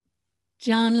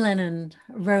John Lennon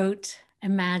wrote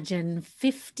Imagine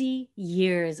 50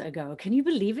 years ago. Can you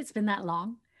believe it's been that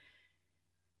long?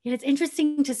 Yet it's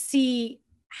interesting to see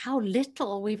how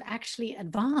little we've actually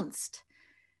advanced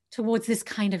towards this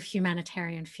kind of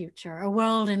humanitarian future, a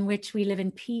world in which we live in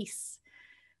peace,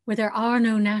 where there are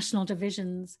no national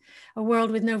divisions, a world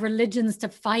with no religions to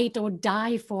fight or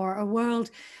die for, a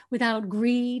world without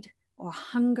greed or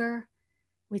hunger,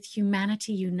 with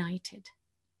humanity united.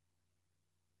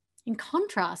 In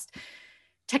contrast,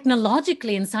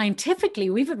 technologically and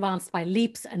scientifically, we've advanced by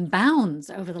leaps and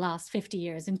bounds over the last 50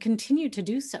 years and continue to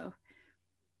do so.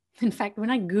 In fact,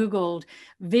 when I Googled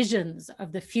visions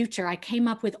of the future, I came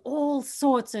up with all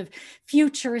sorts of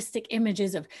futuristic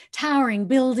images of towering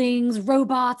buildings,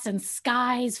 robots, and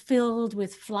skies filled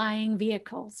with flying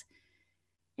vehicles.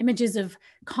 Images of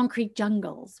concrete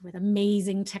jungles with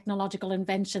amazing technological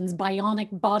inventions,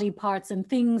 bionic body parts, and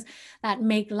things that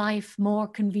make life more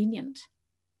convenient.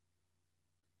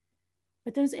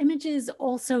 But those images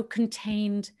also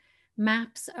contained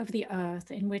maps of the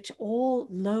earth in which all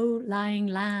low-lying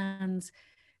lands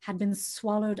had been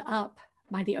swallowed up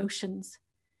by the oceans,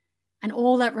 and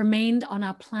all that remained on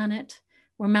our planet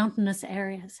were mountainous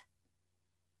areas.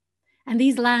 And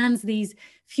these lands, these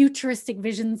futuristic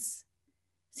visions,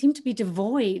 seem to be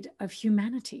devoid of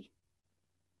humanity.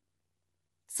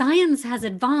 Science has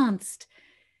advanced,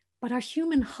 but our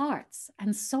human hearts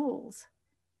and souls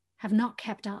have not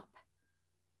kept up.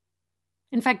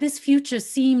 In fact, this future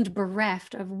seemed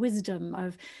bereft of wisdom,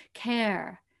 of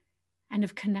care, and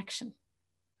of connection.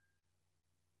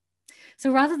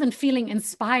 So rather than feeling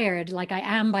inspired like I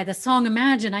am by the song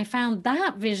Imagine, I found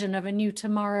that vision of a new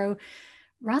tomorrow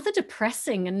rather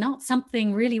depressing and not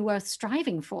something really worth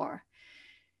striving for.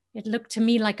 It looked to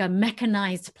me like a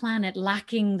mechanized planet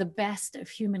lacking the best of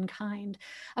humankind,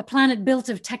 a planet built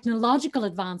of technological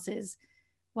advances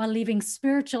while leaving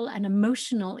spiritual and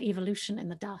emotional evolution in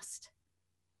the dust.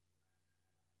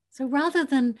 So rather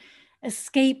than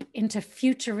escape into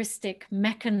futuristic,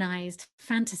 mechanized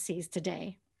fantasies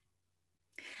today,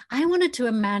 I wanted to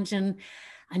imagine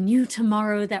a new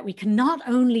tomorrow that we can not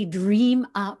only dream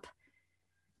up,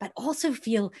 but also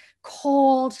feel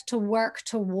called to work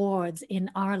towards in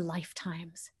our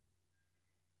lifetimes.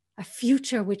 A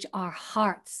future which our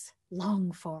hearts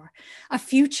long for, a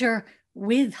future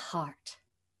with heart.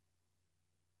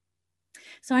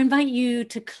 So I invite you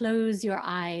to close your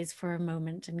eyes for a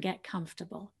moment and get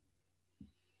comfortable.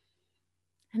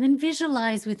 And then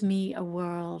visualize with me a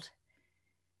world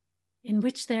in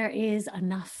which there is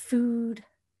enough food,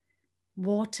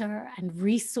 water, and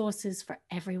resources for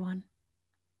everyone.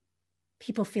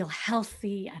 People feel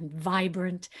healthy and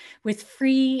vibrant with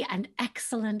free and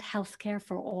excellent healthcare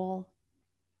for all.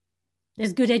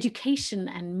 There's good education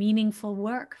and meaningful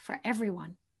work for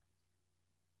everyone.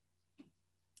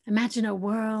 Imagine a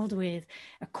world with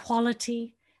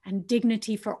equality and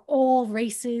dignity for all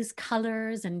races,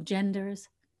 colors, and genders.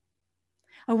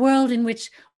 A world in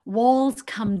which walls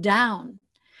come down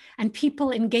and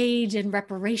people engage in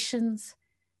reparations,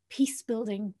 peace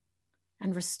building,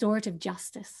 and restorative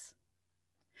justice.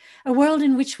 A world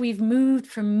in which we've moved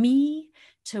from me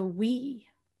to we.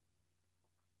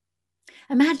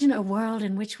 Imagine a world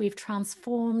in which we've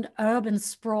transformed urban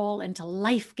sprawl into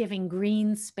life-giving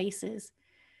green spaces,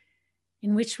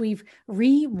 in which we've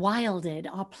rewilded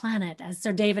our planet, as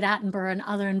Sir David Attenborough and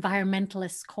other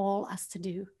environmentalists call us to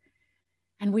do,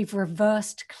 and we've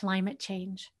reversed climate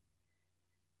change.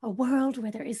 A world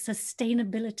where there is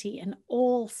sustainability in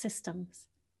all systems.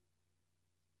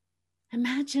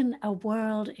 Imagine a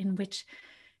world in which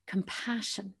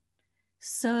compassion,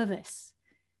 service,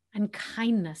 and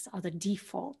kindness are the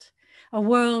default. A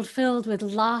world filled with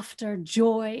laughter,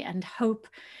 joy, and hope,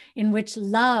 in which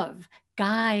love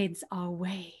guides our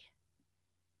way.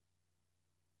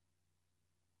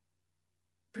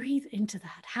 Breathe into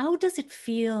that. How does it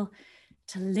feel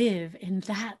to live in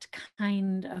that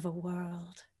kind of a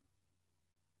world?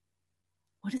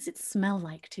 What does it smell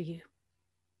like to you?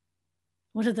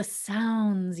 What are the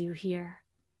sounds you hear?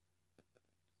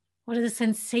 What are the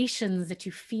sensations that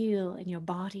you feel in your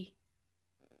body?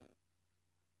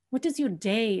 What does your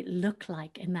day look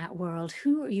like in that world?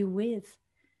 Who are you with?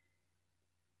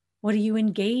 What are you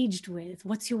engaged with?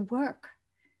 What's your work?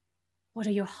 What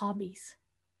are your hobbies?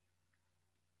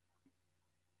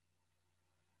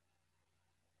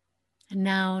 And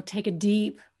now take a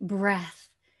deep breath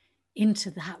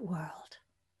into that world.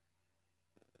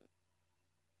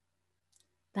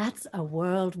 That's a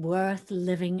world worth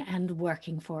living and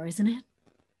working for, isn't it?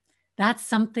 That's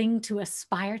something to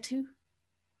aspire to.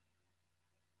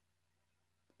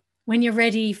 When you're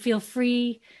ready, feel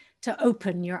free to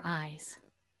open your eyes.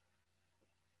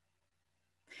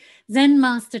 Zen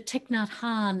master Thich Nhat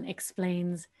Hanh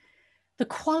explains, the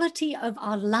quality of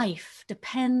our life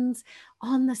depends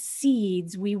on the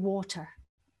seeds we water.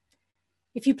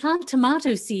 If you plant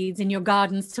tomato seeds in your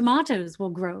gardens, tomatoes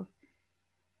will grow.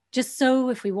 Just so,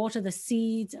 if we water the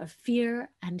seeds of fear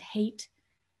and hate,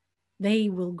 they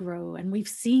will grow. And we've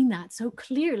seen that so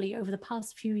clearly over the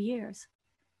past few years.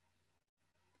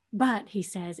 But, he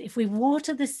says, if we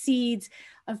water the seeds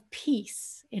of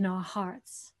peace in our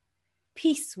hearts,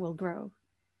 peace will grow.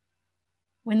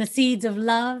 When the seeds of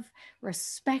love,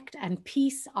 respect, and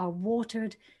peace are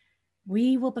watered,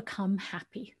 we will become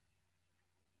happy.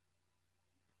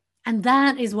 And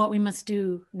that is what we must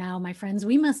do now, my friends.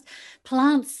 We must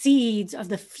plant seeds of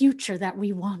the future that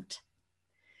we want.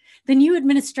 The new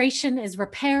administration is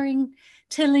repairing,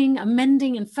 tilling,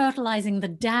 amending, and fertilizing the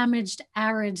damaged,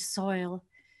 arid soil.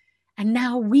 And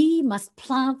now we must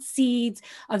plant seeds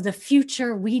of the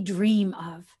future we dream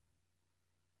of.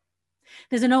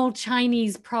 There's an old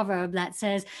Chinese proverb that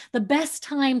says, the best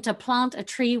time to plant a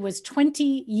tree was 20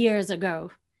 years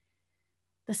ago.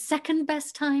 The second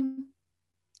best time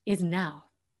is now.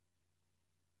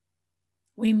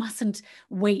 We mustn't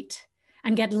wait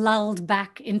and get lulled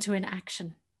back into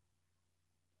inaction.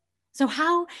 So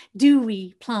how do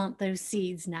we plant those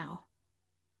seeds now?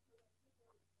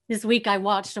 This week I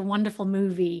watched a wonderful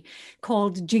movie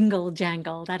called Jingle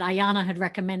Jangle that Ayana had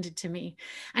recommended to me.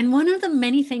 And one of the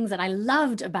many things that I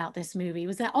loved about this movie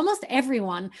was that almost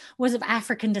everyone was of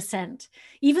African descent,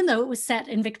 even though it was set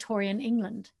in Victorian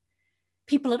England.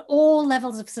 People at all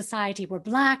levels of society were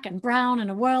Black and brown in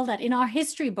a world that in our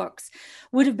history books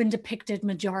would have been depicted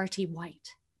majority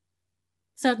white.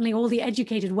 Certainly all the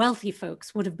educated, wealthy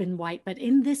folks would have been white, but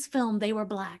in this film, they were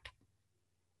Black.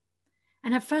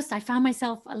 And at first I found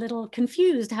myself a little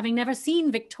confused, having never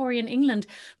seen Victorian England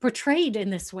portrayed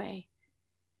in this way.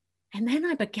 And then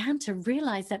I began to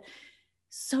realize that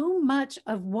so much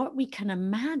of what we can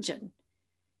imagine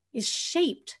is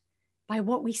shaped by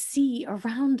what we see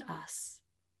around us.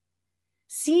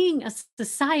 Seeing a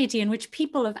society in which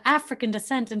people of African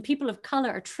descent and people of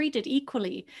color are treated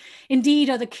equally, indeed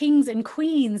are the kings and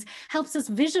queens, helps us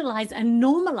visualize and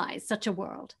normalize such a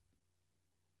world.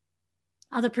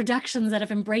 Other productions that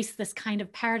have embraced this kind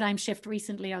of paradigm shift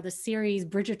recently are the series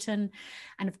Bridgerton,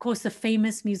 and of course the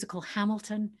famous musical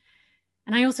Hamilton.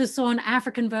 And I also saw an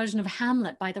African version of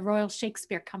Hamlet by the Royal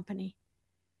Shakespeare Company.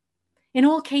 In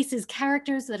all cases,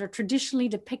 characters that are traditionally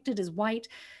depicted as white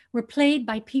were played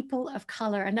by people of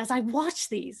color. And as I watch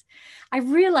these, I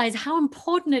realize how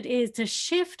important it is to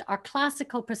shift our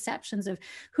classical perceptions of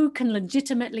who can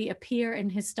legitimately appear in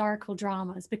historical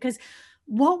dramas, because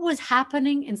what was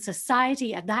happening in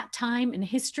society at that time in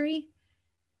history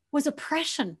was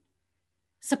oppression,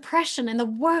 suppression, and the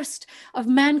worst of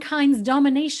mankind's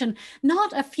domination,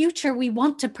 not a future we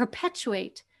want to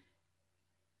perpetuate.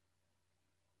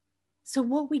 So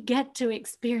what we get to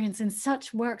experience in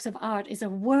such works of art is a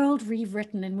world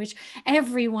rewritten in which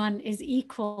everyone is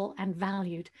equal and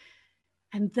valued.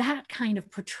 And that kind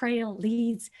of portrayal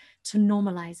leads to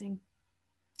normalizing.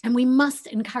 And we must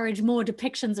encourage more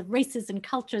depictions of races and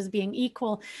cultures being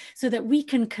equal so that we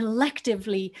can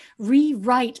collectively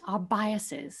rewrite our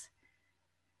biases.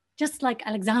 Just like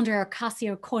Alexandria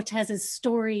Ocasio-Cortez's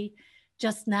story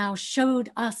just now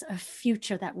showed us a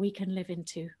future that we can live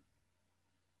into.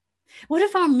 What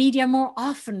if our media more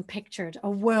often pictured a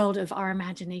world of our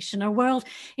imagination, a world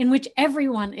in which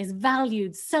everyone is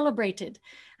valued, celebrated,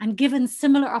 and given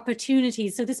similar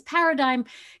opportunities, so this paradigm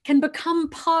can become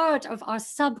part of our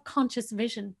subconscious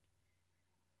vision?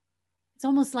 It's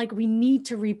almost like we need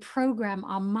to reprogram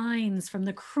our minds from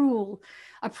the cruel,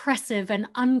 oppressive, and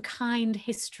unkind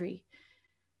history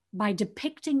by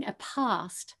depicting a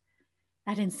past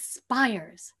that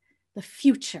inspires the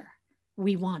future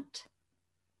we want.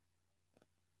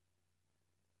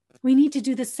 We need to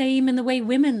do the same in the way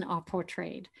women are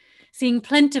portrayed, seeing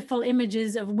plentiful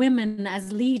images of women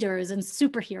as leaders and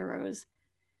superheroes.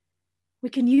 We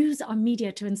can use our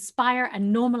media to inspire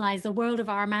and normalize the world of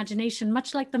our imagination,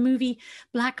 much like the movie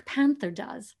Black Panther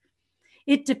does.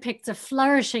 It depicts a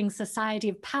flourishing society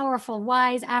of powerful,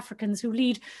 wise Africans who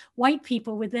lead white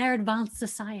people with their advanced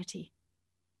society.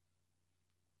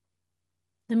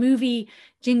 The movie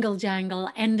Jingle Jangle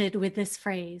ended with this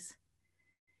phrase: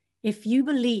 if you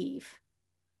believe,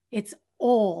 it's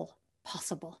all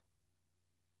possible.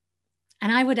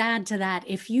 And I would add to that,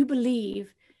 if you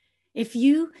believe, if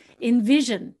you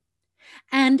envision,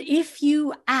 and if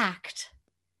you act,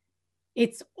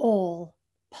 it's all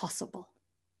possible.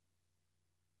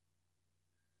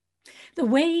 The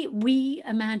way we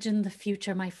imagine the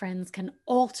future, my friends, can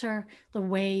alter the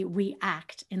way we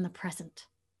act in the present.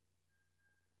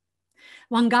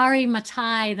 Wangari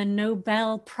Maathai, the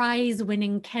Nobel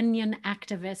Prize-winning Kenyan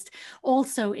activist,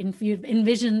 also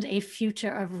envisioned a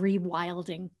future of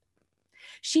rewilding.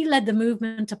 She led the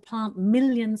movement to plant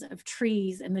millions of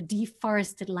trees in the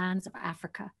deforested lands of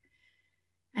Africa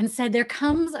and said there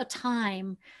comes a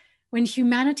time when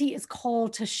humanity is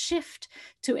called to shift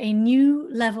to a new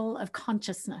level of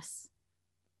consciousness,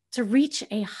 to reach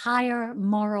a higher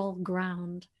moral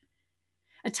ground,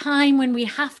 a time when we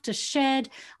have to shed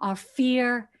our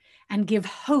fear and give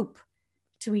hope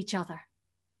to each other.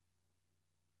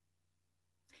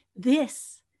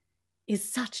 This is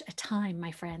such a time,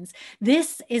 my friends.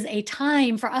 This is a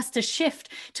time for us to shift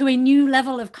to a new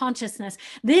level of consciousness.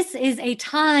 This is a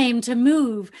time to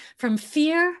move from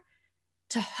fear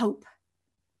to hope.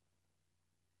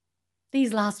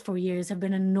 These last 4 years have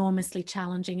been enormously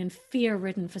challenging and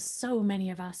fear-ridden for so many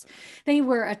of us. They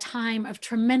were a time of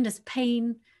tremendous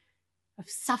pain, of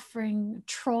suffering,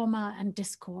 trauma, and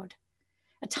discord.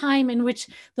 A time in which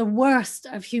the worst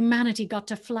of humanity got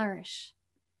to flourish.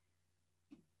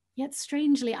 Yet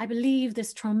strangely, I believe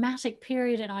this traumatic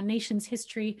period in our nation's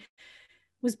history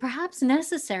was perhaps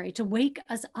necessary to wake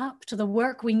us up to the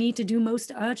work we need to do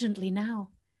most urgently now.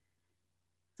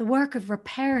 The work of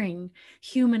repairing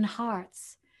human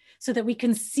hearts so that we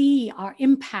can see our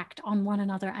impact on one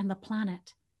another and the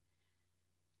planet.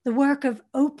 The work of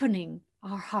opening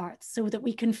our hearts so that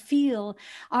we can feel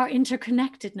our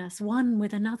interconnectedness one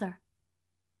with another.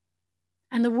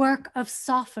 And the work of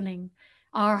softening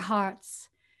our hearts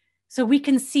so we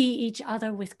can see each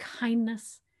other with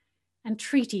kindness and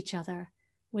treat each other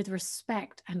with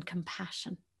respect and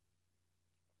compassion.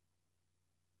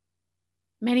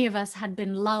 Many of us had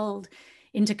been lulled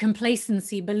into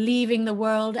complacency, believing the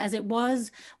world as it was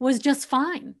just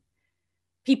fine.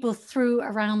 People threw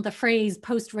around the phrase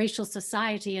post-racial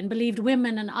society and believed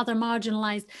women and other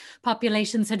marginalized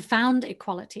populations had found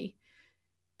equality.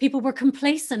 People were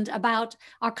complacent about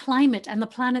our climate and the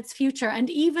planet's future. And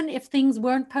even if things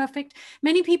weren't perfect,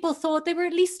 many people thought they were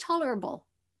at least tolerable.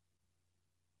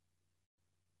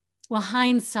 Well,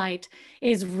 hindsight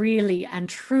is really and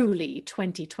truly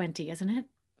 2020, isn't it?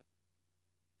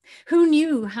 Who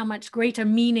knew how much greater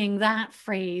meaning that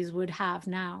phrase would have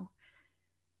now?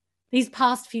 These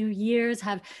past few years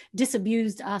have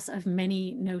disabused us of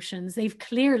many notions. They've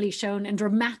clearly shown in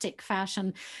dramatic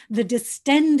fashion the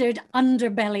distended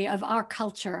underbelly of our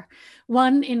culture,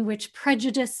 one in which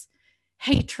prejudice,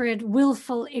 hatred,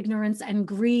 willful ignorance, and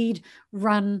greed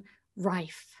run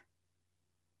rife.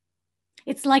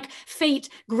 It's like fate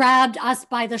grabbed us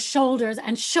by the shoulders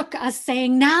and shook us,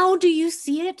 saying, "Now do you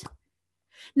see it?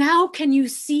 Now can you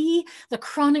see the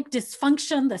chronic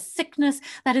dysfunction, the sickness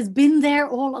that has been there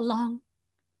all along?"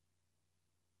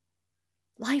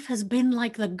 Life has been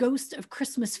like the ghost of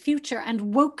Christmas future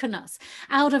and woken us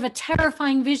out of a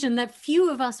terrifying vision that few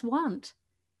of us want.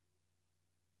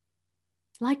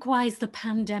 Likewise, the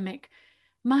pandemic,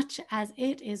 much as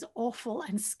it is awful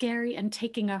and scary and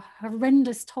taking a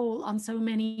horrendous toll on so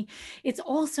many, it's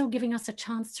also giving us a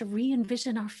chance to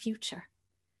re-envision our future.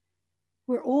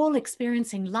 We're all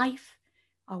experiencing life,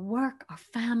 our work, our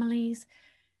families,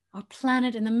 our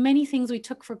planet, and the many things we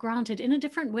took for granted in a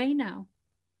different way now.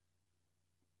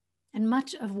 And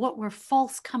much of what were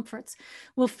false comforts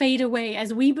will fade away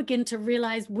as we begin to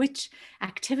realize which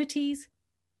activities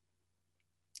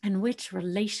and which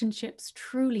relationships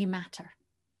truly matter.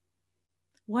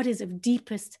 What is of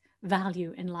deepest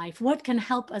value in life? What can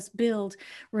help us build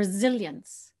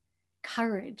resilience,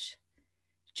 courage,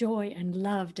 joy, and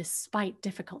love despite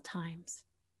difficult times?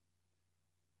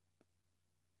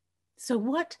 So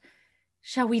what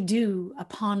shall we do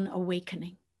upon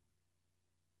awakening?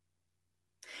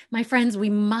 My friends, we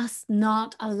must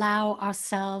not allow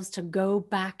ourselves to go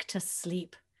back to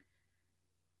sleep.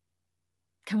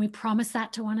 Can we promise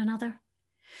that to one another?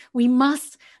 We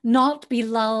must not be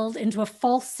lulled into a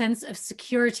false sense of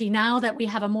security now that we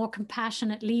have a more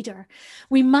compassionate leader.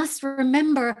 We must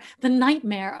remember the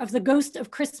nightmare of the ghost of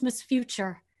Christmas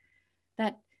future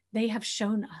that they have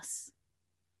shown us.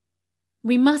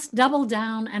 We must double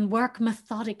down and work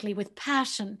methodically with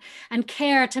passion and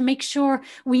care to make sure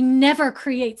we never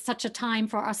create such a time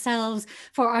for ourselves,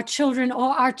 for our children,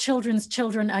 or our children's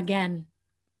children again.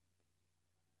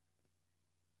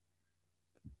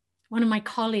 One of my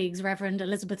colleagues, Reverend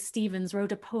Elizabeth Stevens,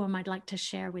 wrote a poem I'd like to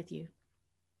share with you.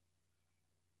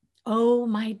 Oh,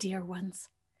 my dear ones,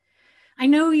 I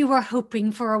know you were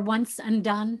hoping for a once and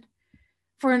done,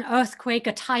 for an earthquake,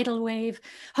 a tidal wave,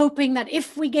 hoping that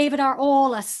if we gave it our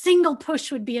all, a single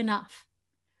push would be enough.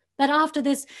 That after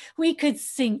this, we could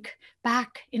sink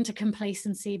back into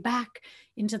complacency, back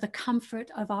into the comfort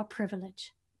of our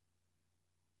privilege.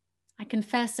 I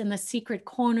confess in the secret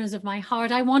corners of my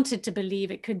heart, I wanted to believe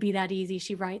it could be that easy,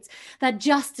 she writes, that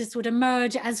justice would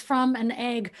emerge as from an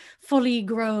egg fully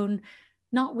grown,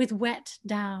 not with wet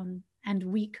down and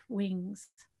weak wings.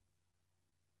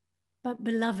 But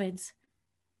beloveds,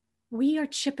 we are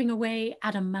chipping away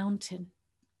at a mountain,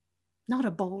 not a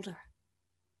boulder.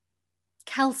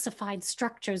 Calcified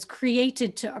structures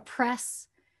created to oppress,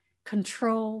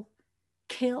 control,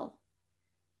 kill.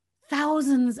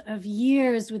 Thousands of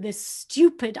years with this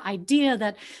stupid idea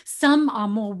that some are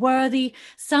more worthy,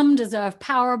 some deserve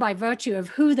power by virtue of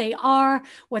who they are,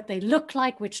 what they look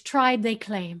like, which tribe they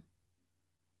claim.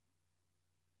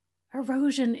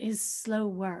 Erosion is slow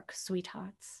work,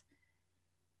 sweethearts.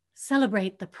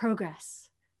 Celebrate the progress,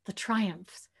 the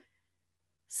triumphs.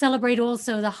 Celebrate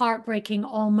also the heartbreaking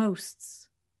almosts.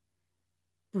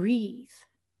 Breathe.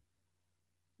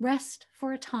 Rest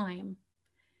for a time.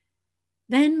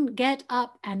 Then get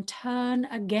up and turn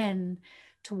again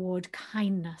toward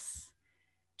kindness,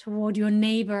 toward your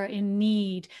neighbor in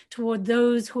need, toward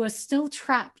those who are still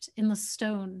trapped in the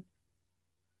stone.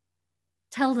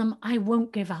 Tell them, I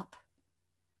won't give up.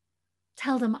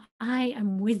 Tell them, I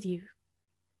am with you.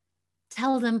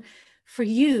 Tell them, for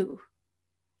you,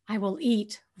 I will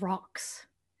eat rocks.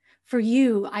 For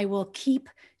you, I will keep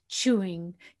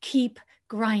chewing, keep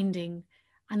grinding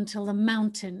until the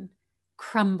mountain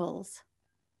crumbles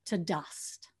to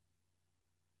dust.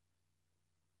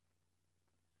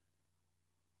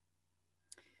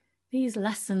 These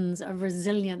lessons of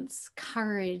resilience,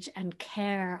 courage, and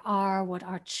care are what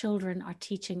our children are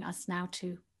teaching us now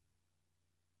too.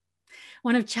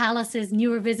 One of Chalice's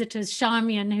newer visitors,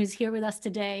 Charmian, who's here with us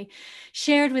today,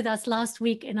 shared with us last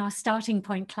week in our starting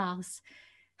point class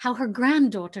how her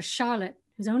granddaughter, Charlotte,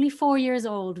 who's only 4 years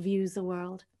old, views the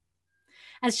world.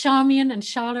 As Charmian and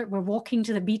Charlotte were walking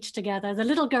to the beach together, the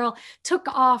little girl took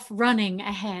off running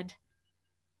ahead.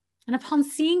 And upon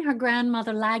seeing her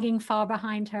grandmother lagging far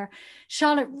behind her,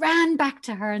 Charlotte ran back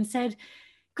to her and said,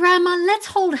 "Grandma, let's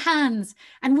hold hands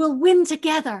and we'll win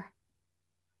together."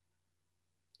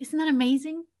 Isn't that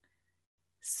amazing?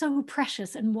 So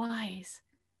precious and wise.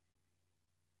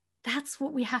 That's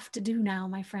what we have to do now,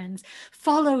 my friends.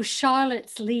 Follow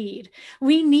Charlotte's lead.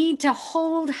 We need to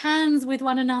hold hands with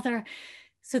one another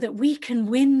so that we can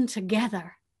win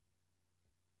together.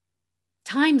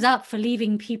 Time's up for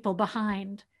leaving people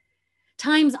behind.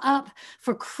 Time's up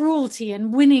for cruelty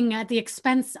and winning at the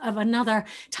expense of another.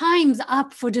 Time's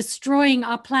up for destroying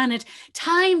our planet.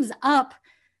 Time's up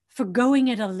for going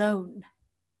it alone.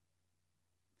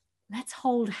 Let's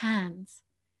hold hands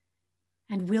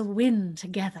and we'll win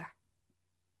together.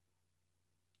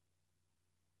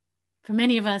 For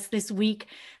many of us, this week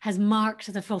has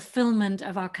marked the fulfillment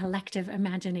of our collective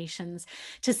imaginations.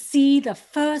 To see the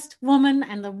first woman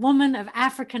and the woman of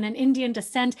African and Indian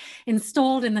descent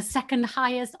installed in the second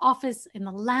highest office in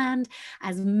the land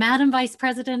as Madam Vice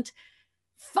President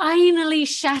finally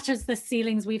shatters the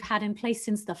ceilings we've had in place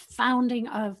since the founding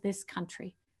of this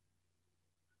country.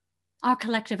 Our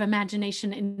collective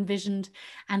imagination envisioned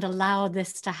and allowed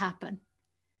this to happen.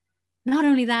 Not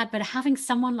only that, but having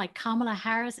someone like Kamala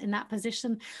Harris in that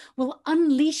position will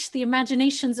unleash the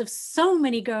imaginations of so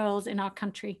many girls in our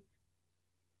country,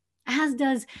 as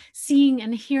does seeing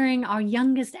and hearing our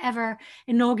youngest ever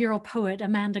inaugural poet,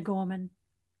 Amanda Gorman.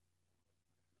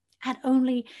 At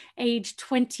only age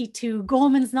 22,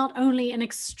 Gorman's not only an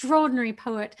extraordinary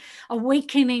poet,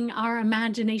 awakening our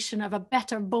imagination of a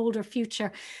better, bolder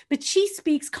future, but she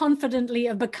speaks confidently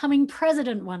of becoming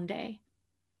president one day.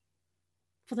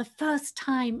 For the first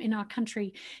time in our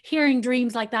country, hearing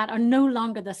dreams like that are no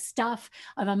longer the stuff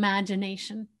of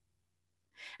imagination.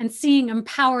 And seeing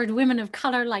empowered women of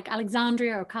color like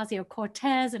Alexandria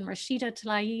Ocasio-Cortez and Rashida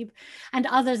Tlaib and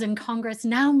others in Congress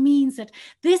now means that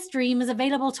this dream is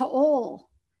available to all.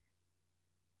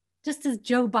 Just as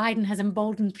Joe Biden has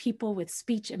emboldened people with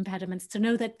speech impediments to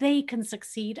know that they can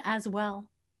succeed as well.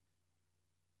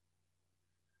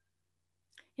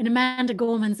 In Amanda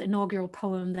Gorman's inaugural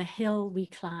poem, The Hill We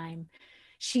Climb,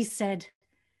 she said,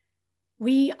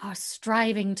 "We are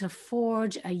striving to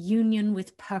forge a union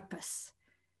with purpose,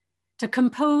 to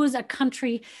compose a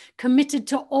country committed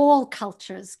to all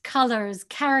cultures, colors,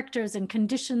 characters, and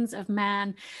conditions of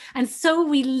man. And so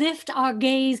we lift our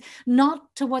gaze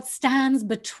not to what stands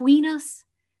between us,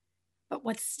 but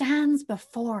what stands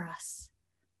before us.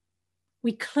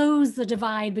 We close the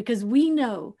divide because we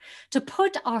know to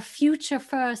put our future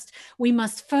first, we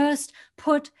must first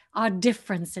put our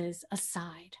differences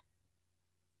aside."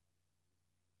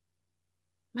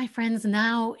 My friends,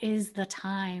 now is the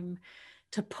time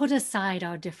to put aside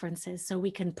our differences so we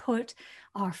can put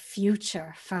our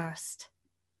future first.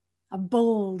 a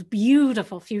bold,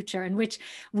 beautiful future in which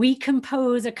we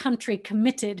compose a country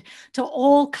committed to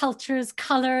all cultures,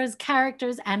 colors,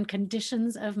 characters, and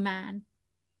conditions of man.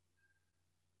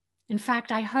 In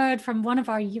fact, I heard from one of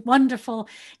our wonderful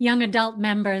young adult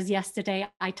members yesterday,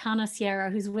 Aitana Sierra,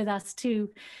 who's with us too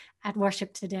at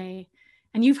worship today.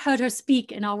 And you've heard her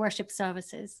speak in our worship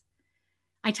services.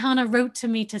 Aitana wrote to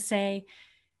me to say,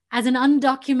 as an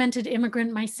undocumented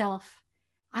immigrant myself,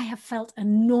 I have felt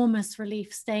enormous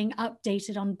relief staying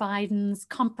updated on Biden's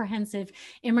comprehensive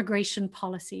immigration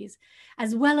policies,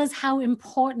 as well as how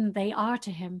important they are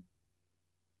to him.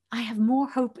 I have more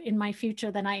hope in my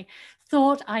future than I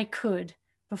thought I could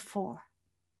before.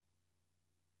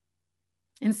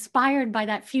 Inspired by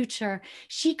that future,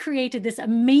 she created this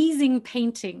amazing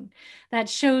painting that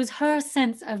shows her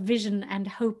sense of vision and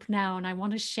hope now, and I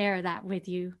want to share that with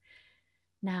you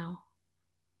now.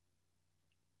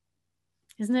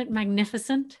 Isn't it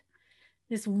magnificent?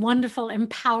 This wonderful,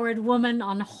 empowered woman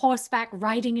on horseback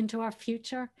riding into our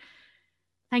future.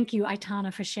 Thank you,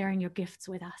 Aitana, for sharing your gifts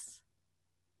with us.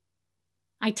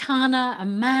 Aitana,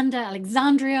 Amanda,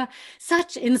 Alexandria,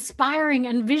 such inspiring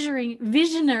and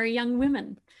visionary young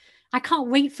women. I can't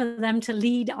wait for them to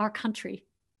lead our country.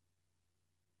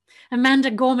 Amanda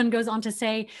Gorman goes on to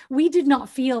say, we did not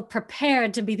feel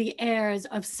prepared to be the heirs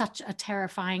of such a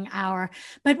terrifying hour,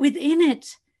 but within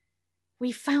it,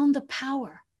 we found the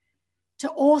power to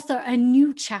author a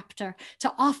new chapter,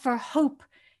 to offer hope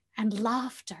and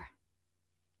laughter.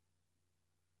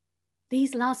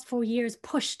 These last 4 years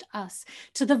pushed us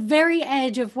to the very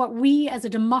edge of what we as a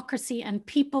democracy and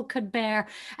people could bear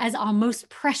as our most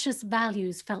precious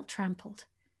values felt trampled.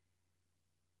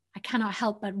 I cannot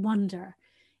help but wonder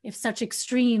if such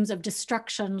extremes of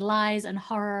destruction, lies, and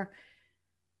horror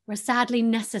were sadly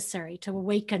necessary to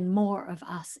awaken more of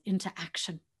us into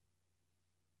action.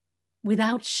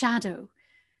 Without shadow,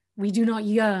 we do not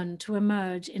yearn to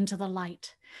emerge into the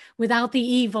light. Without the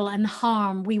evil and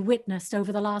harm we witnessed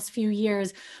over the last few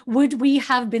years, would we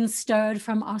have been stirred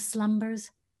from our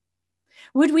slumbers?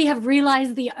 Would we have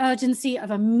realized the urgency of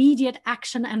immediate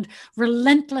action and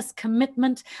relentless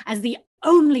commitment as the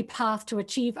only path to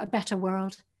achieve a better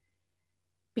world?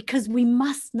 Because we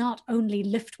must not only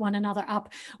lift one another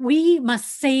up, we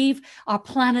must save our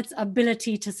planet's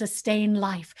ability to sustain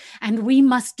life, and we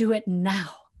must do it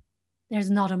now. There's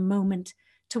not a moment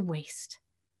to waste.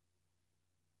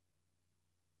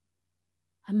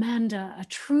 Amanda, a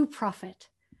true prophet,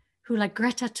 who like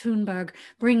Greta Thunberg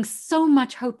brings so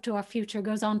much hope to our future,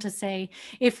 goes on to say,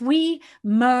 if we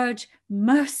merge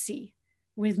mercy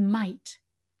with might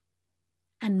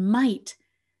and might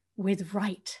with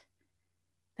right,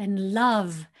 then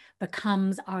love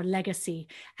becomes our legacy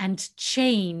and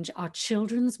change our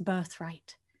children's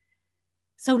birthright.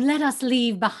 So let us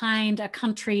leave behind a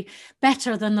country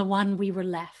better than the one we were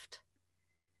left.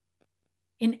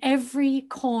 In every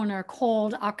corner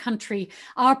called our country,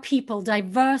 our people,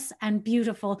 diverse and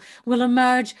beautiful, will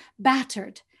emerge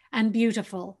battered and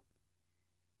beautiful.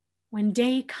 When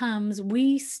day comes,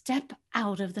 we step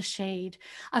out of the shade,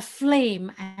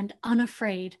 aflame and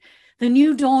unafraid. The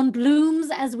new dawn blooms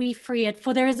as we free it,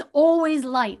 for there is always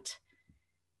light,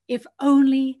 if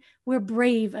only we're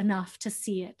brave enough to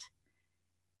see it.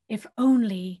 If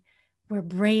only we're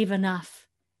brave enough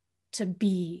to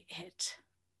be it.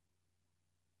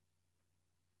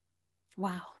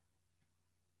 Wow.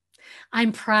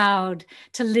 I'm proud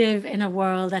to live in a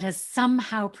world that has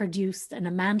somehow produced an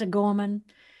Amanda Gorman,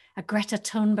 a Greta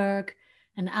Thunberg,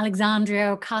 an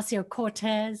Alexandria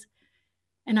Ocasio-Cortez,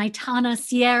 an Aitana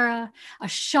Sierra, a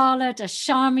Charlotte, a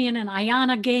Charmian, an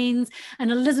Ayanna Gaines,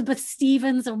 an Elizabeth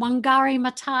Stevens, a Wangari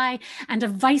Maathai, and a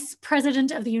Vice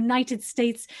President of the United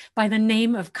States by the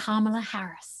name of Kamala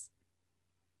Harris.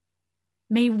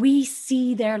 May we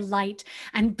see their light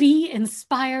and be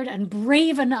inspired and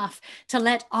brave enough to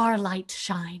let our light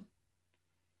shine.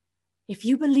 If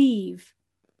you believe,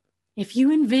 if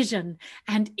you envision,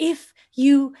 and if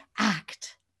you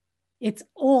act, it's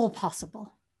all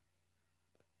possible.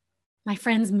 My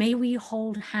friends, may we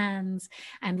hold hands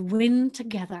and win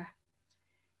together.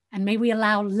 And may we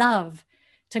allow love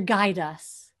to guide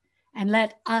us and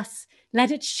let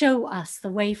it show us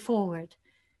the way forward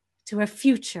to a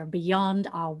future beyond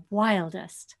our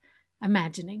wildest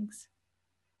imaginings.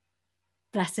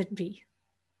 Blessed be.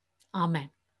 Amen.